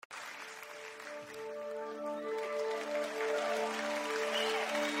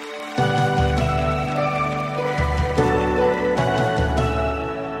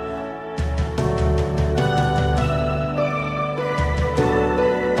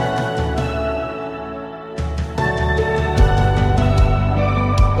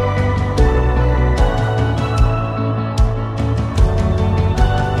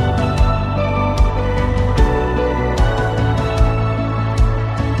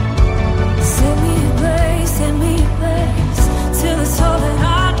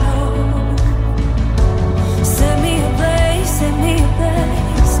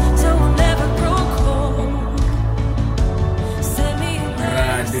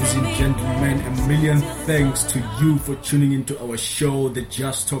ladies and gentlemen. A million thanks to you for tuning into our show, the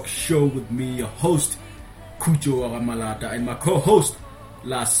Just Talk Show, with me, your host, Kujo Wagamalata, and my co-host,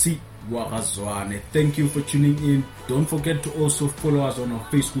 Lasi Wagazwane. Thank you for tuning in. Don't forget to also follow us on our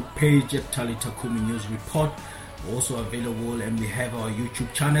Facebook page at Tali Takumi News Report. We're also available, and we have our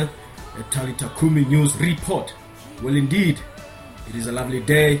YouTube channel at Tali Takumi News Report. Well, indeed, it is a lovely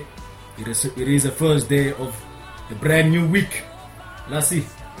day. It is the first day of the brand new week. Lassie,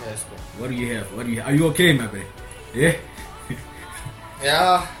 yes, bro. What do you have? Are you okay, my boy? Yeah?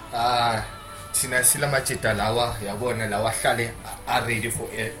 Yeah, Tina Sila Machita Lawa, Yabona Lawa Shale are ready for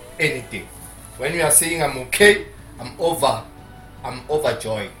anything. When you are saying I'm okay, I'm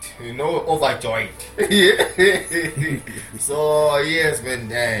overjoyed. You know, overjoyed. So, yes, man,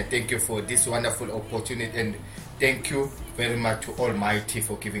 thank you for this wonderful opportunity, and thank you very much to Almighty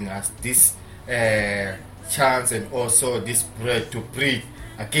for giving us this chance and also this breath to breathe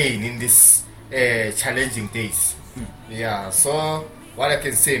again in these challenging days. Yeah, so what I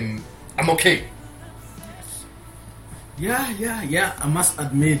can say, I'm okay. Yeah. I must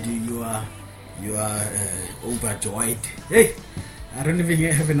admit, you are overjoyed. Hey, I don't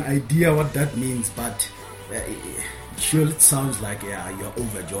even have an idea what that means, but sure, it sounds like you're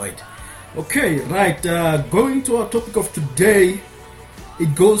overjoyed. Okay, right. Going to our topic of today,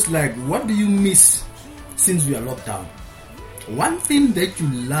 it goes like, what do you miss since we are locked down? One thing that you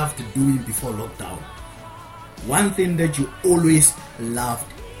loved doing before lockdown. One thing that you always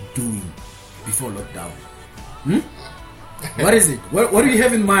loved doing before lockdown. What is it? What do you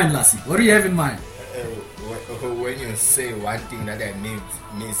have in mind, Lassie? What do you have in mind? When you say one thing that I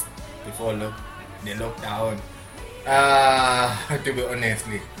miss before the lockdown, to be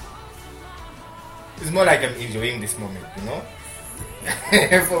honestly, it's more like I'm enjoying this moment, you know.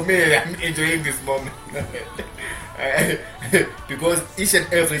 For me, I'm enjoying this moment because each and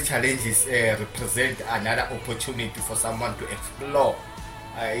every challenge is represent another opportunity for someone to explore.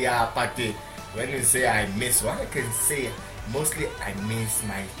 But when you say I miss, what I can say, mostly I miss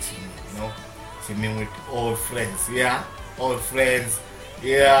my team, you know, teaming with old friends. Old friends.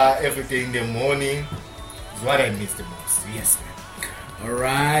 Every day in the morning is what I miss the most. Yes, man. All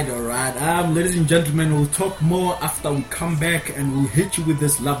right. Ladies and gentlemen, we'll talk more after we come back, and we'll hit you with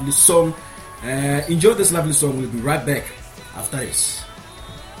this lovely song. Enjoy this lovely song. We'll be right back after this.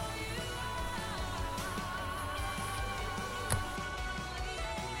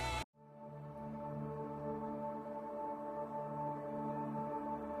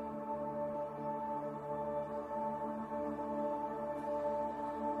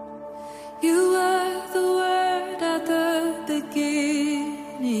 You were the word at the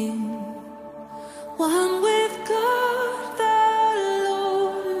beginning, one with God the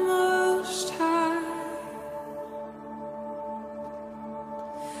Lord Most High.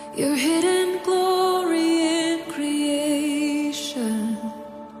 Your hidden glory in creation,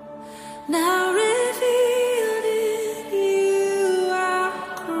 now revealed in you, our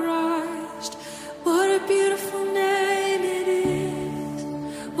Christ. What a beautiful name it is.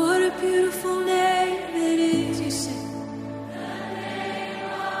 What a beautiful name it is. You say, the name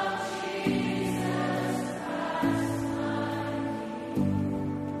of Jesus Christ, my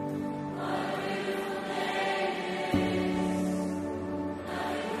King. What a beautiful name it is.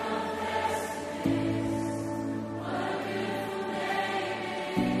 Nothing compares to this. What a beautiful name it is.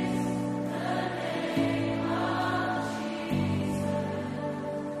 The name of Jesus.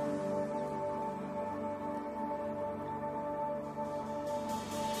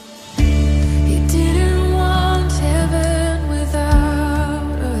 He didn't want heaven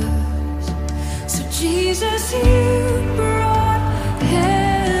without us. So Jesus, you brought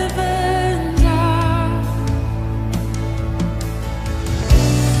heaven down.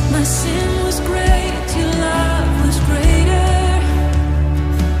 My sin was great, your love was greater.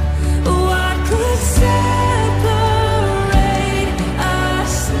 What could separate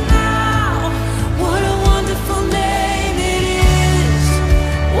us now? What a wonderful name it is.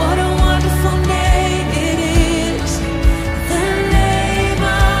 What a wonderful name it is. The name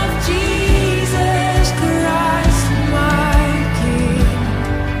of Jesus Christ, my King.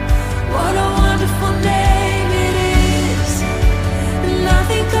 What a wonderful name it is.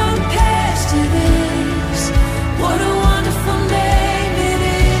 Nothing compares to this.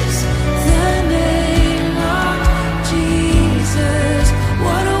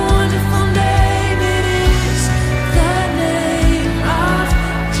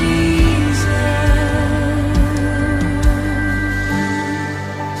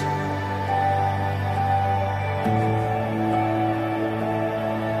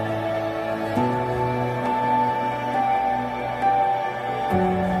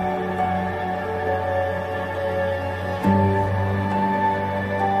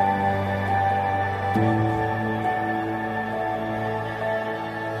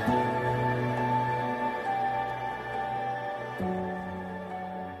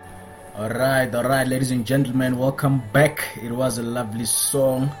 All right, ladies and gentlemen, welcome back. It was a lovely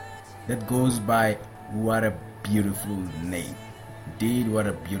song that goes by What a Beautiful Name. Indeed, what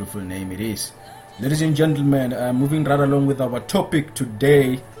a beautiful name it is. Ladies and gentlemen, moving right along with our topic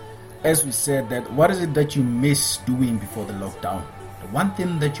today, as we said, that what is it that you miss doing before the lockdown? The one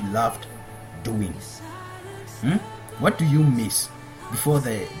thing that you loved doing. What do you miss before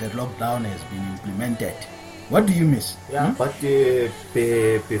the lockdown has been implemented? What do you miss? Yeah, but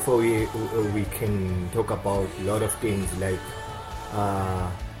before we can talk about a lot of things, like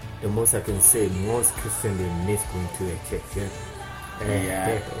the most I can say, most Christians, they miss going to a church.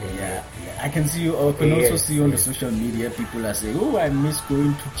 Yeah. I can see you. I can also see on the social media people are saying, "Oh, I miss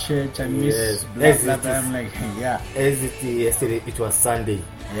going to church. I miss blah blah blah." I'm like, yeah. As yesterday, it was Sunday.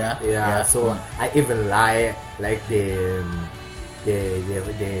 Yeah. So I even lie like the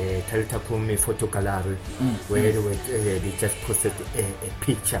Talita Kumi photo gallery where they just posted a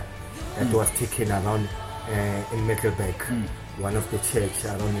picture that was taken around in Middelburg, one of the church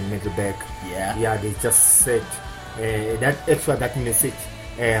around in Middelburg. Yeah, they just said that message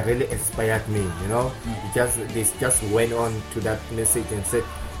really inspired me. You know, they just went on to that message and said,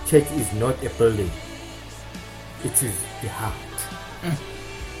 church is not a building; it is the heart.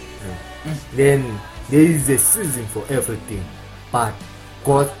 Then there is a season for everything, but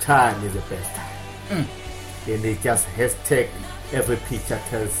God's time is the best time. Then they just hashtag every picture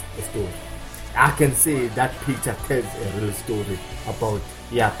tells a story. I can say that picture tells a real story about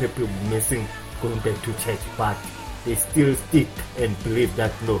people missing going back to church, but they still stick and believe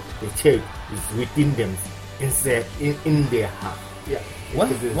that no, the church is within them, in their heart.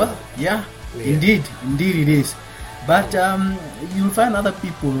 Indeed it is. But you'll find other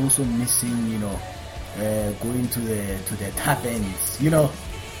people also missing, going to the taverns, They was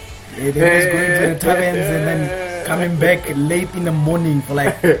going to the taverns and then coming back late in the morning for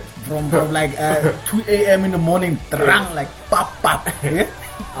like from 2 a.m. in the morning, like pop. Yeah?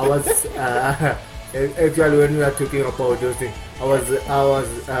 I was actually, when we were talking about those things, I was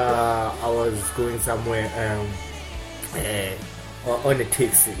going somewhere on a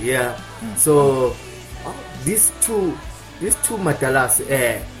taxi. So these two matalas,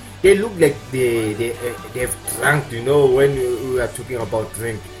 they look like they've drunk. When we were talking about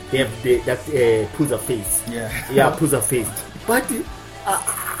drink, they have that puza face. Puza face. But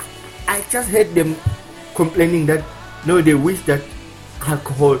I just heard them complaining that no, they wish that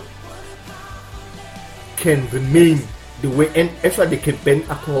alcohol can remain the way, and actually they can ban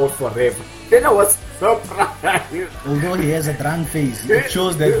alcohol forever. Then I was surprised. Although he has a drunk face, it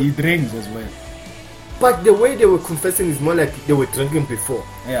shows that he drinks as well. But the way they were confessing is more like they were drinking before,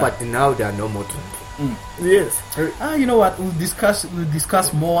 but now they are no more drinking. Yes. You know what? We'll discuss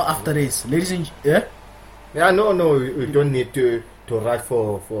more after this, ladies and No, we don't need to rush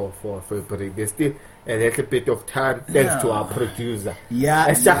for a break. There's still a little bit of time thanks to our producer. Well,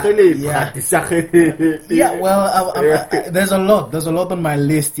 there's a lot on my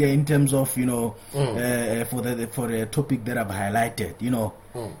list here in terms of for the topic that I've highlighted.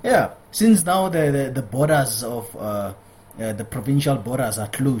 Since now the borders of the provincial borders are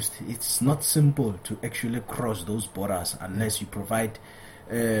closed, it's not simple to actually cross those borders unless you provide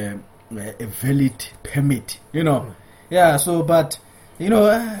a valid permit. But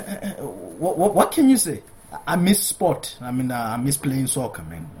what can you say? I miss sport. I mean, I miss playing soccer,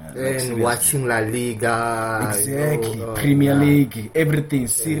 man. And watching La Liga. Exactly. Premier League, everything.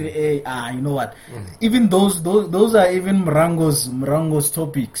 Serie A. You know what? Even those are even Mrango's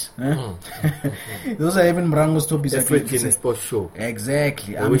topics. Those are even Mrango's topics. Everything is sports show.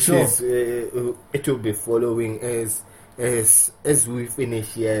 Exactly. I'm sure. It will be following as we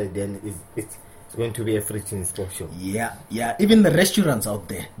finish here. Then it's going to be a free sports show. Yeah. Even the restaurants out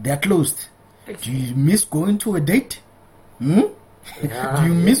there, they are closed. Do you miss going to a date? Do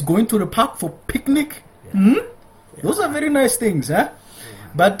you miss going to the park for picnic? Those are very nice things, huh?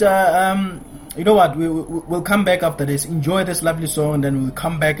 But you know what? We'll come back after this. Enjoy this lovely song, and then we'll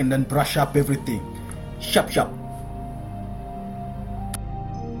come back and then brush up everything. Sharp.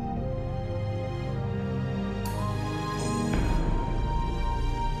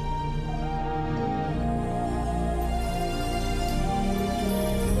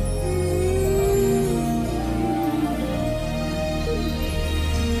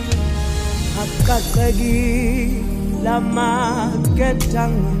 lama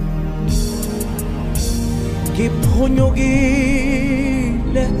ketang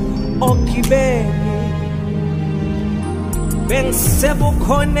kiphunyukile okibeni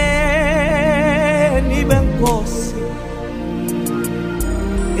bengisebukhoneni benkosi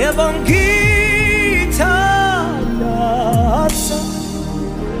yebo ngithandaza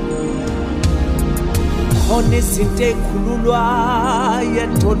khona izinto ezikhululwayo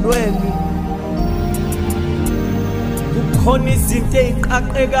entolweni kukhona izinto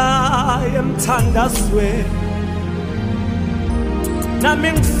eziqaqekayo emthandazweni nami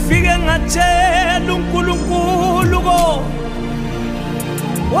ngifike ngatshela uNkulunkulu ko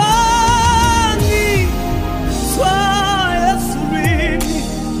wangizwa ezulwini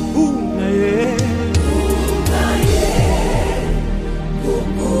ungayeki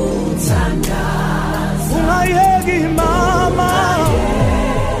mama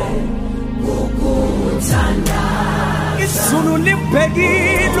izulu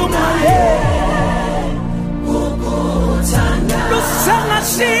libhekile ungayeki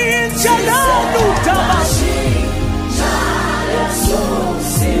lusengashintsha loludaba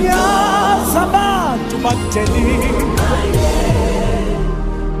yazi abantu bakuthelile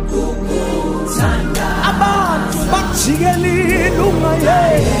abantu bakujikelile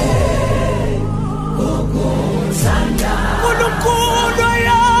ungayeki uNkulunkulu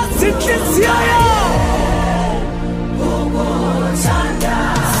yazi inhliziyo yakho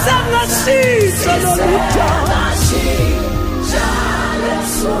sengashintsha loludaba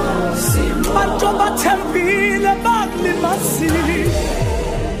bantu bathembile bakulimazile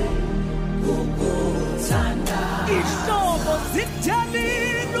ihlobo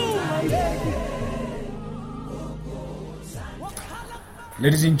zithelile ungayeki.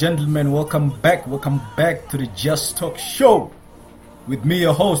 Ladies and gentlemen, welcome back to the Just Talk Show with me,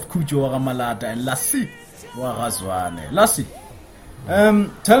 your host Kujo Wagamalata and Lassie Warazwane. Lassie,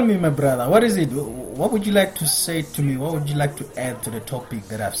 tell me, my brother, what is it? What would you like to say to me? What would you like to add to the topic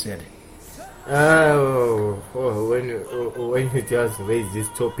that I've said? When you just raised this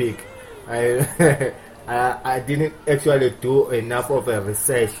topic, I didn't actually do enough of a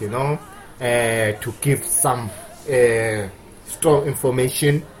research, to give some strong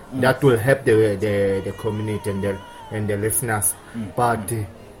information that will help the community and the listeners. But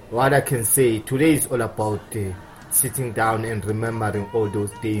what I can say today is all about sitting down and remembering all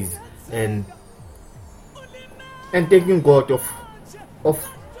those days and thanking God of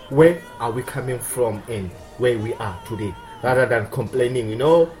where are we coming from and where we are today, rather than complaining.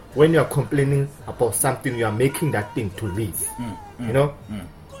 When you are complaining about something, you are making that thing to live.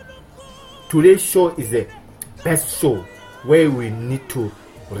 Today's show is the best show where we need to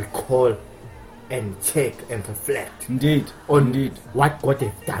recall and check and reflect on what God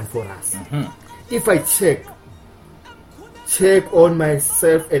has done for us. If I check on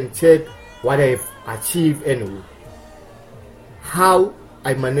myself and check what I've achieved and how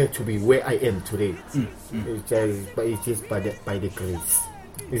I managed to be where I am today, it is by the grace.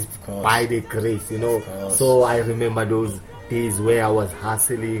 It's by the grace, So I remember those days where I was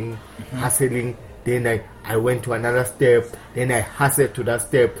hustling. Then I went to another step. Then I hustled to that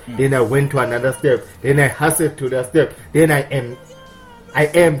step. Then I went to another step. Then I hustled to that step. Then I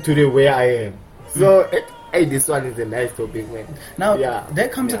am today where I am. So this one is a nice topic, man. Now, there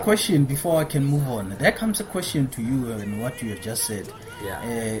comes a question before I can move on. There comes a question to you and what you have just said.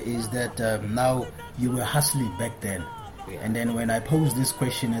 Is that now you were hustling back then. And then when I posed this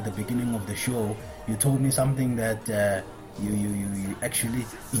question at the beginning of the show, you told me something that you actually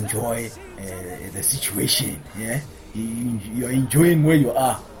enjoy the situation. You're enjoying where you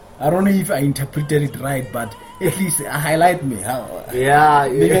are. I don't know if I interpreted it right, but at least highlight me how. Maybe I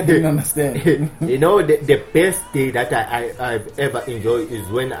didn't understand. The best day that I've ever enjoyed is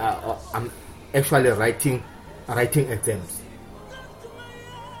when I'm actually writing exams.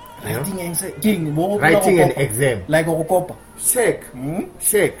 Writing an exam. Like a copa. Check. When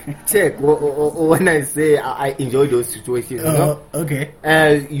I say I enjoy those situations, okay.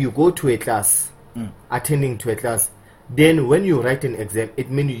 You go to a class, attending to a class. Then when you write an exam, it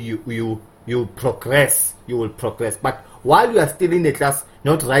means you progress. You will progress. But while you are still in the class,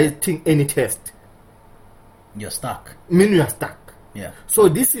 not writing any test, you're stuck. You are stuck. Yeah. So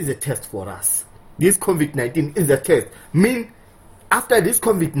this is a test for us. This COVID-19 is a test. After this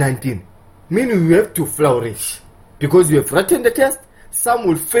COVID-19, you have to flourish. Because you have written the test, some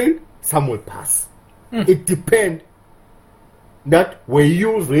will fail, some will pass. It depends that were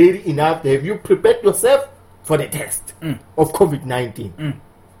you ready enough, have you prepared yourself for the test of COVID-19.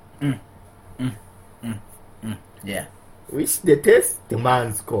 Yeah. Which the test, the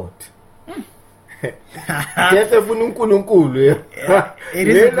man's God. It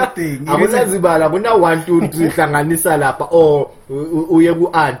is a good thing. Akuzazibala kuna 1 2 3 hlanganisa lapha or uye ku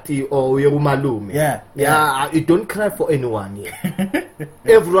auntie or uye ku malume. You don't cry for anyone here.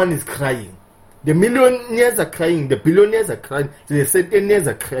 Everyone is crying. The millionaires are crying, the billionaires are crying, the centennials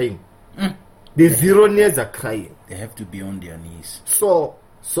are crying. The zeronaires are crying. They have to be on their knees. So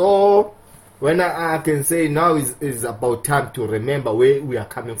when I can say now is about time to remember where we are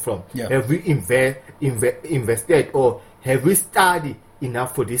coming from. Yeah. Have we invested or have we studied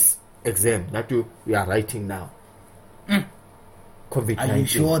enough for this exam that we are writing now? COVID-19. Are you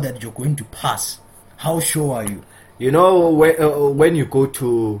sure that you're going to pass? How sure are you? You know, when you go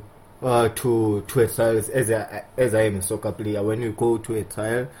to a trial, as I am a soccer player, when you go to a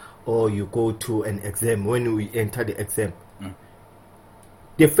trial or you go to an exam, when we enter the exam,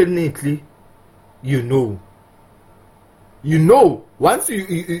 definitely, you know, once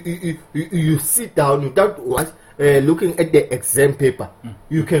you sit down without looking at the exam paper,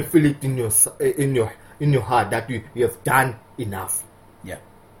 you can feel it in your heart that you have done enough. Yeah,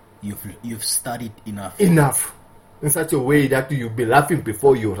 you've studied enough. In such a way that you'll be laughing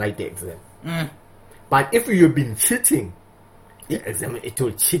before you write the exam. But if you've been cheating, the exam, it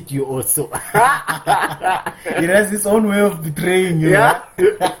will cheat you also. It has its own way of betraying you. Yeah,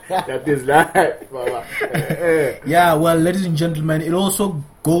 that is life, Baba. Yeah, well, ladies and gentlemen, it also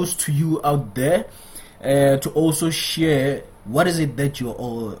goes to you out there to also share what is it that you're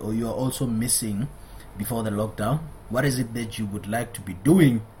also missing before the lockdown. What is it that you would like to be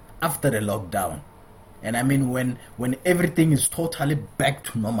doing after the lockdown? And I mean, when everything is totally back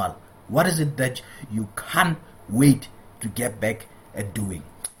to normal, what is it that you can't wait to get back at doing?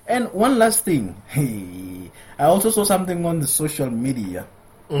 And one last thing, I also saw something on the social media.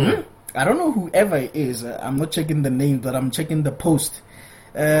 I don't know whoever it is. I'm not checking the name, but I'm checking the post.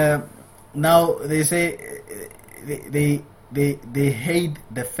 Now they say they hate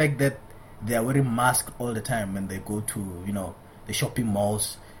the fact that they are wearing masks all the time when they go to the shopping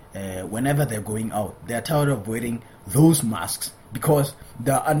malls. Whenever they're going out, they're tired of wearing those masks because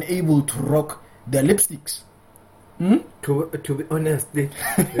they're unable to rock their lipsticks. To be honest, I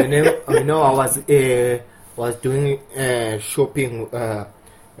was doing shopping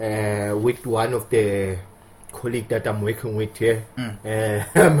with one of the colleagues that I'm working with here,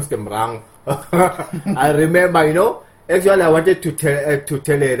 Mr. Mrang. I remember, actually I wanted to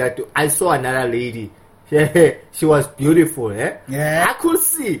tell her that I saw another lady. She was beautiful, Yeah. I could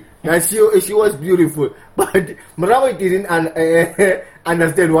see that she was beautiful, but Mrawi didn't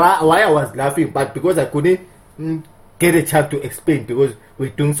understand why I was laughing, but because I couldn't get a chance to explain because we're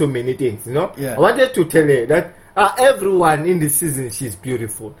doing so many things, Yeah. I wanted to tell her that everyone in this season, she's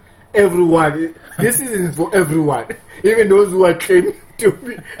beautiful. Everyone, this season is for everyone, even those who are claiming to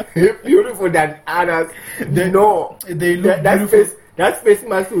be beautiful than others. They look beautiful. That face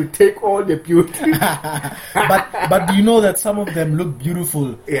mask will take all the beauty. but do you know that some of them look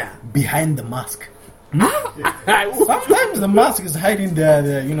beautiful behind the mask? Sometimes the mask is hiding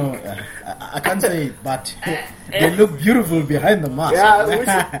there. I can't say it, but they look beautiful behind the mask.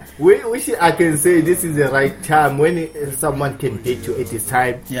 Yeah, which I can say this is the right time when someone can date you at this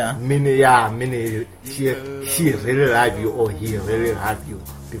time. Yeah. Meaning she really love you or he really love you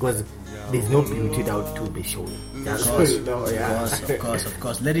because there's no beauty out to be shown. Of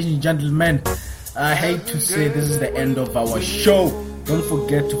course. Ladies and gentlemen, I hate to say this is the end of our show. Don't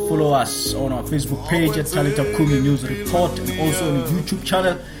forget to follow us on our Facebook page at Talita Kumi News Report and also on the YouTube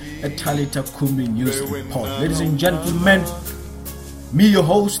channel at Talita Kumi News Report. Ladies and gentlemen, me, your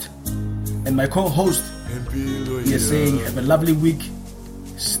host, and my co-host, we are saying have a lovely week.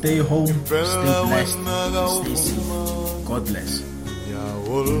 Stay home, stay blessed, stay safe. God bless.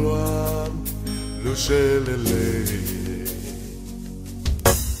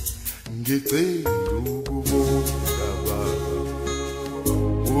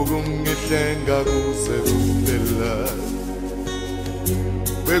 ukungihlenga kuze kuphela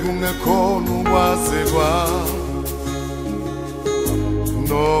bekungekhona ukwazi kwami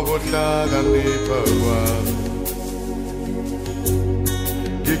nokuhlakanipha kwami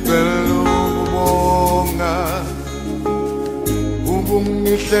ngicela ukubonga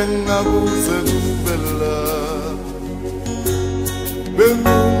ukungihlenga kuze kuphela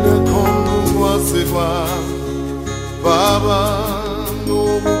bekungekhona ukwazi kwami Baba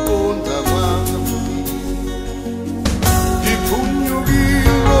nokuqonda kwami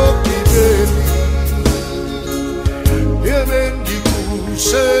ngiphunyukile kibeni yebe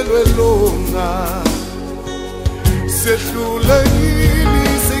ngikushelwe lona sehlulekile